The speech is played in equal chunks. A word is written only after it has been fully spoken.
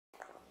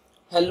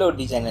Hello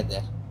designer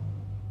there,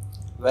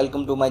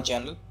 welcome to my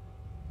channel.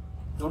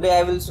 Today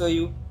I will show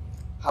you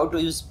how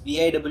to use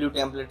BIW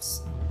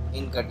templates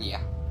in Catia.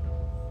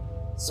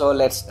 So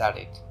let's start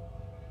it.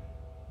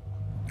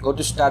 Go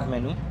to start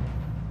menu,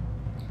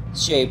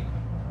 shape,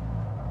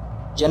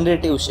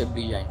 generative shape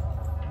design.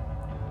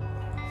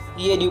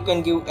 Here you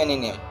can give any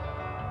name.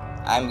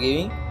 I am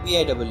giving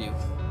BIW.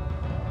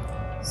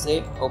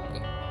 Say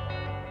OK.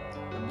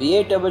 The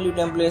BIW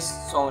template is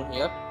shown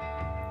here.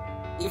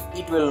 If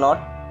it will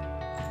not,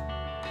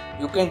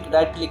 you can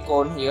right click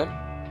on here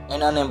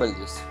and enable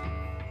this.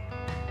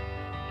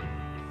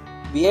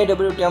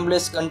 BIW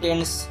templates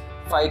contains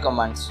 5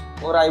 commands,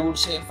 or I would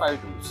say 5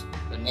 tools.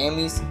 The name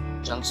is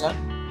junction,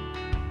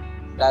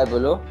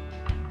 DIABOLO,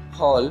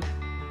 hole,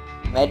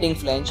 matting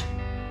flange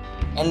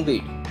and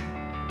bead.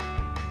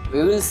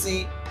 We will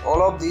see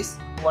all of these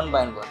one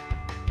by one.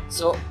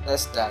 So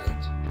let's start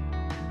it.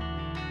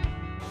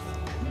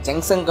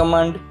 Junction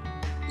command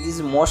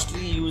is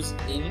mostly used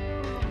in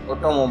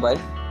automobile.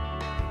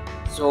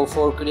 So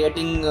for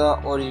creating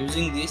or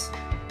using this,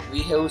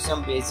 we have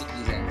some basic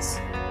designs.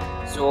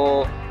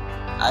 So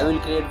I will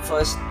create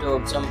first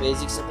some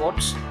basic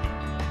supports.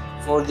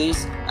 For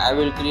this I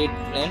will create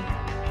plane.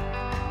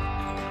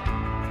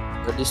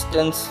 The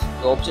distance,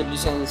 the offset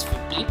distance is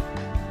 50.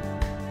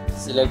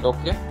 Select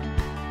OK.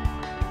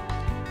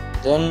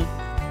 Then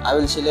I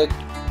will select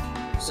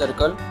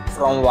circle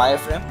from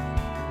wireframe.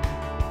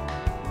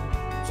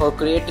 For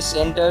create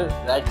center,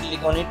 right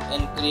click on it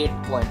and create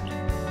point.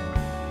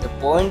 The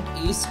point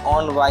is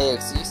on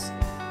y-axis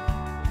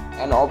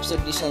and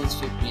offset distance is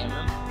 50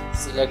 mm.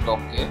 Select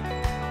OK.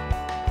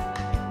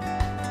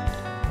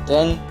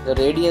 Then the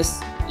radius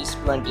is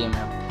 20 mm.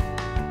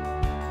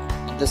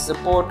 And the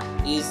support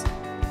is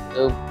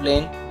the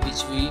plane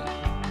which we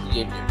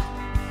created.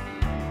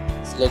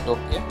 Select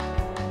OK.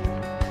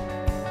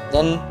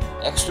 Then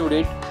extrude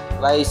it,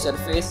 Y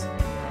surface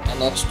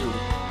and extrude.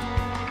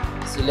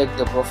 Select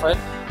the profile.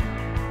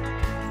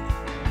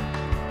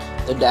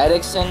 The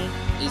direction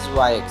is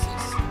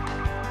y-axis.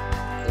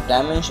 The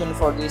dimension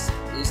for this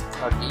is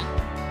 30.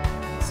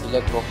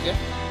 Select OK.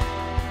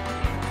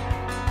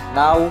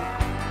 Now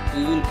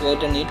we will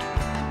pattern it.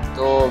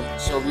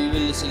 So we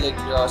will select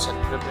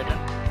circular pattern.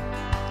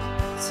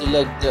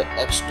 Select the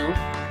extrude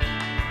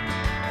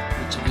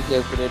which we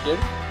have created.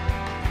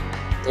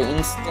 The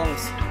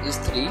instance is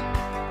 3.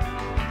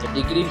 The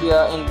degree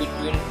in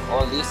between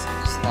all this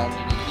is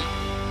 90 degree.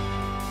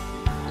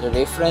 The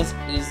reference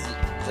is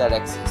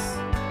z-axis.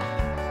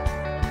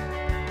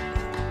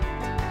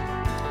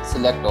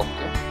 Select OK.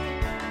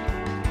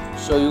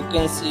 So you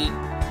can see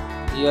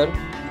here,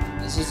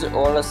 this is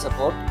all a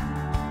support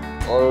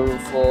or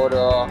for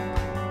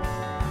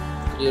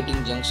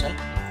creating junction.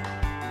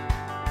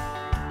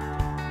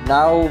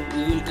 Now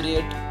we will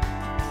create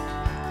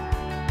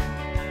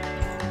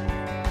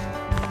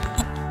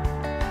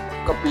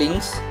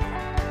couplings.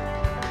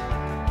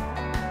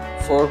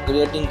 For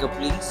creating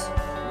couplings,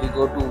 we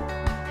go to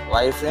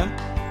wireframe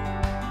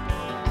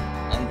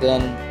and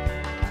then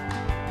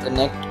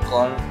connect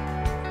on.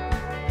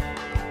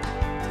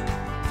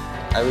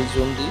 I will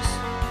zoom this.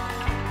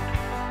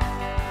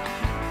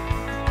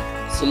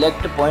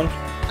 Select a point.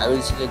 I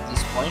will select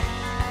this point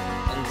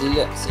and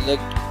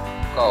select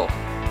curve.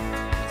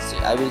 See,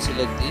 I will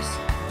select this.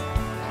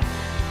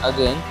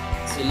 Again,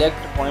 select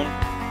point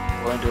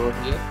over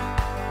here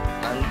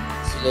and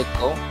select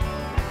curve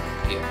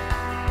here.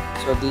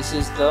 So this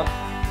is the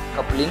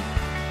coupling.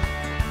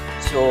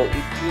 So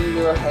it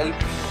will help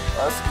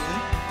us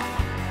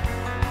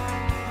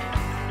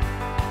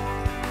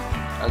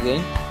in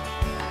again.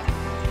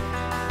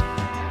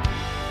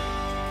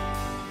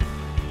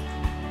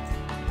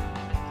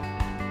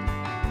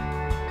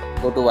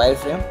 Go to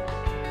wireframe,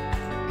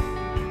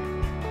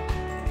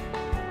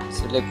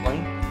 select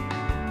point,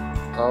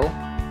 curve,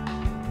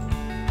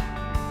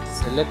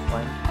 select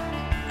point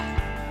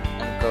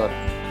and curve.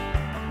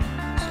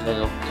 Select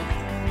OK.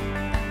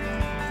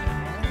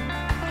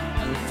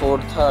 And for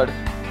third,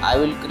 I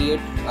will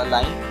create a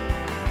line.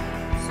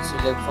 So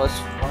select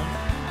first point,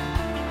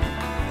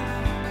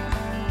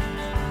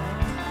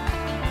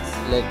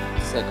 select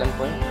second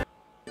point,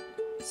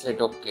 select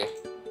OK.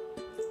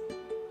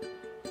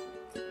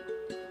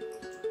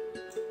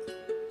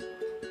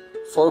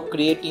 For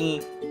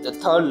creating the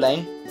third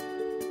line,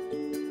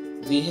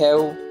 we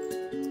have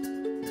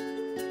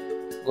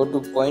go to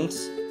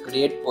points,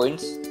 create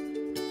points.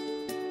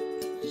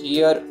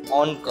 Here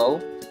on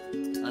curve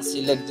and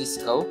select this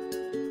curve.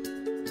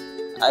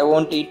 I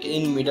want it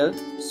in middle,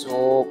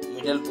 so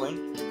middle point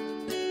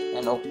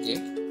and OK.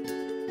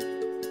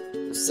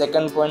 The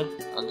second point,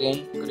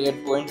 again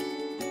create point,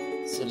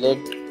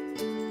 select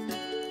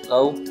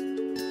curve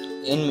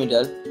in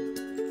middle,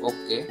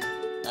 OK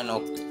and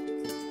OK.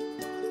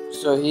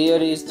 So here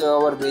is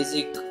our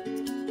basic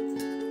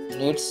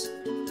needs.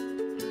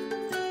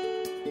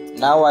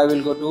 Now I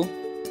will go to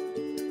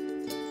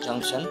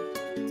junction.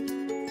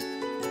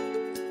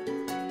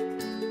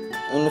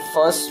 In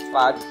first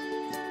part,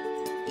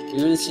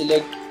 we will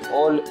select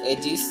all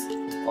edges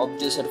of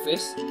the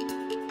surface.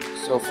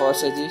 So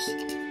first edge is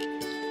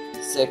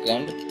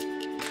second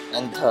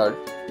and third,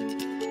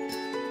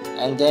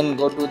 and then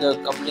go to the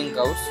coupling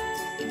curves,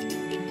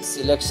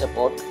 select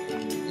support.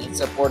 In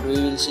support we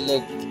will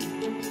select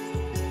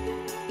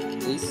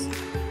this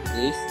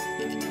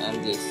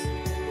and this.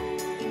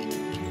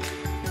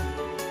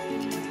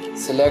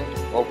 Select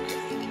OK.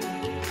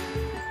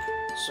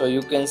 So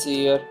you can see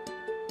here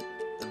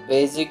the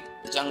basic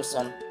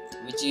junction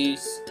which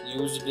is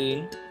used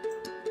in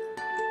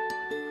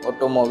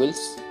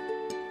automobiles.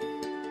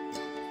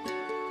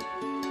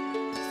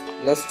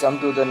 Let's jump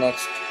to the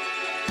next,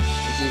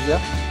 which is a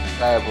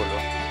diabolo.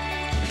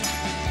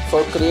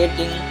 For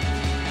creating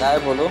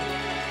diabolo,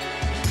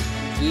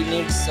 we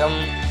need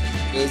some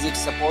basic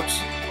supports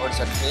or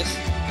surface.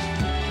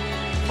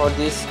 For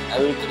this, I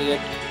will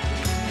create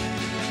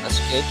a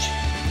sketch.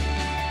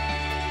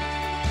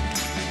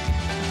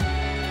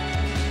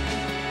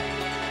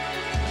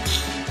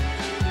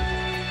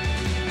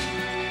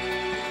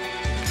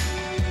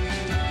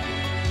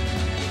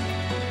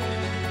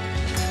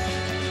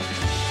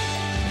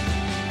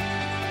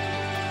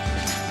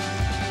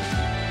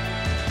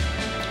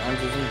 I'm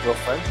using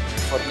profile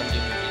for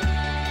continuity.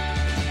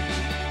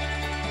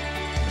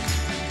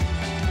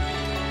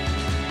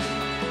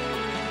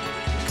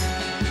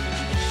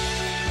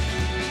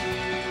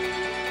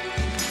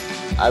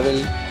 I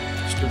will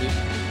study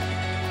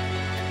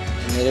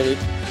mirror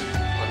it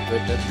for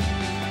better.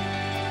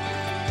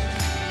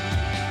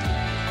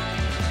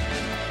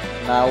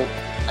 Now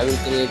I will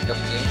create the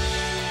plane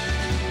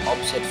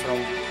offset from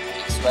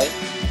XY.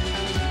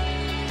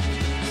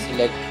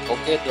 Select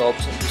OK, the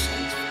offset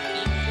distance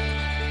 50.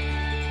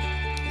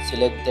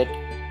 Select that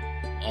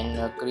and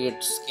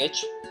create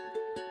sketch.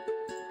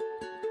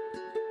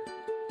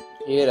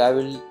 Here I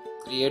will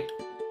create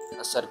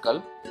a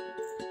circle.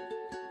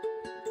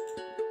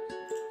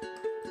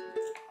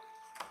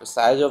 The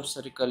size of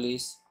circle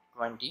is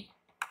 20.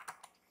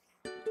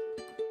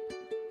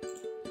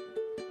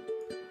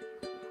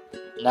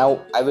 Now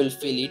I will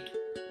fill it.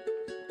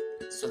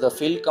 So the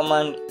fill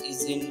command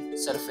is in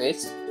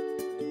surface,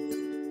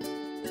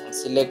 and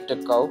select a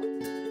curve,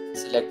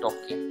 select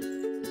OK.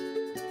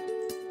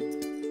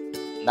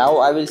 Now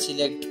I will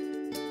select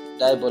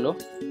diabolo,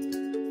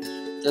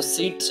 the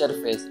seat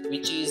surface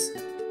which is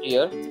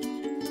here,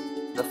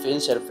 the fill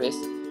surface,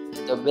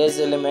 the base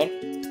element,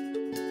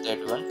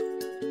 that one.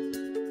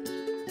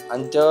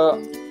 And the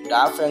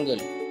draft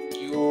angle,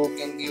 you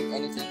can give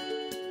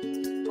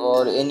anything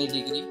or any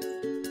degree.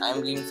 I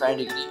am giving 5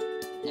 degree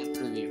and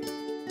preview.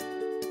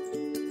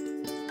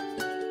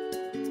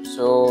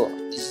 So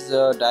this is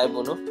a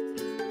diabolo.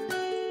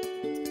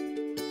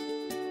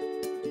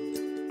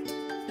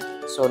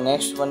 So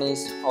next one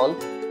is hole.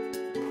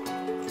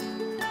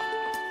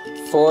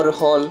 For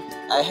hole,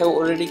 I have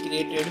already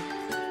created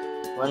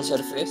one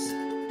surface.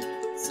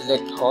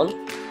 Select hole.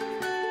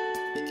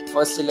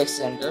 First select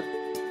center.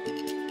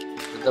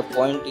 The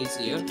point is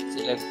here,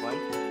 select point,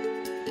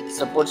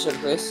 support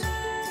surface.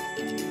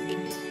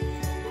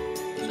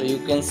 So you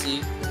can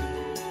see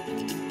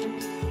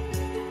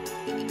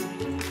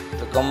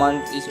the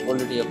command is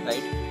already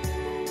applied.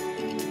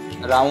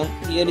 Around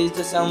here is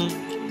the some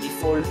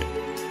default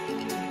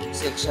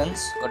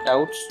sections,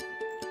 cutouts.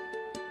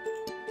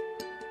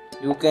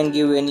 You can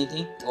give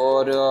anything,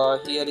 or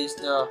here is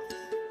the,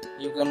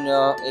 you can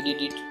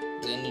edit it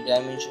any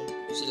dimension.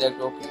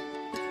 Select OK.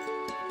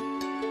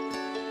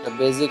 The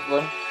basic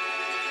one.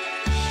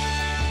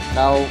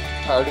 Now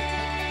third,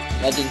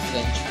 matting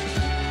flange.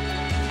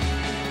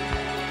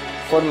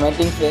 For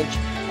matting flange,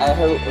 I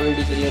have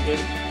already created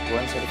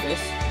one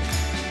surface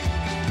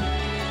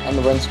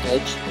and one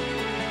sketch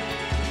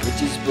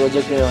which is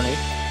projected on it.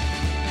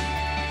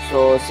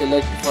 So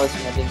select first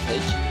matting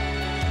flange,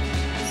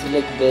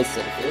 select base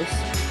surface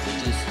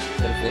which is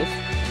surface.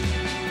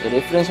 The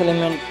reference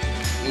element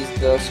is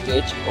the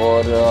sketch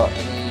or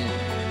any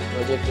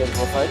projected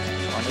profile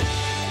on it.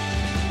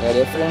 The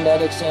reference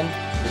direction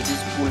which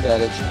is pull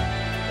direction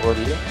over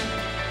here,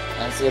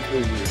 and say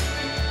preview.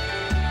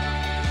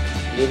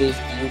 Here is,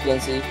 you can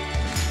see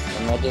the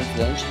matting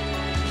flange.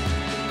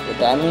 The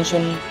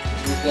dimension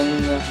you can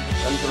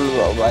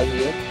control by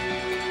here.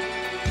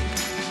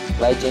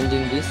 By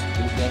changing this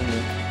you can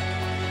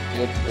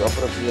get the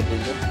appropriate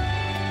result.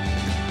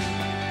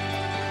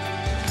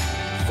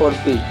 For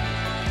BEAD,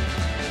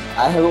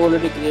 I have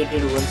already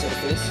created one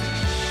surface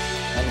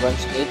and one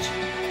sketch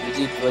which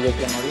is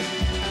projected on it.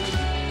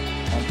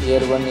 And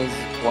here one is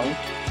point.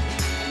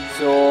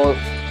 So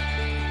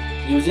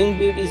using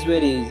BEAD is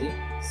very easy.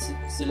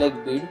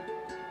 Select BEAD.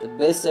 The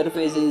base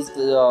surface is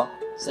the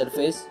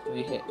surface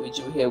which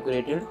we have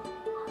created.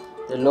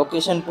 The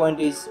location point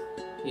is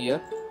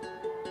here,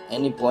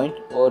 any point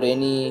or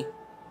any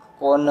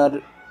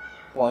corner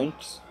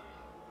points,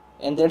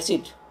 and that's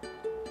it.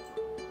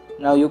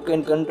 Now you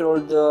can control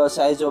the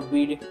size of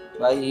BEAD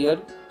by here,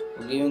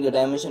 giving the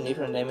dimension,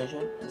 different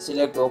dimension, and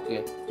select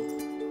OK.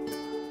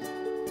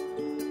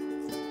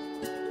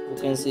 You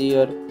can see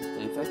here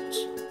the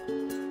effects.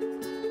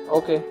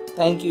 Okay,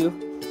 thank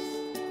you.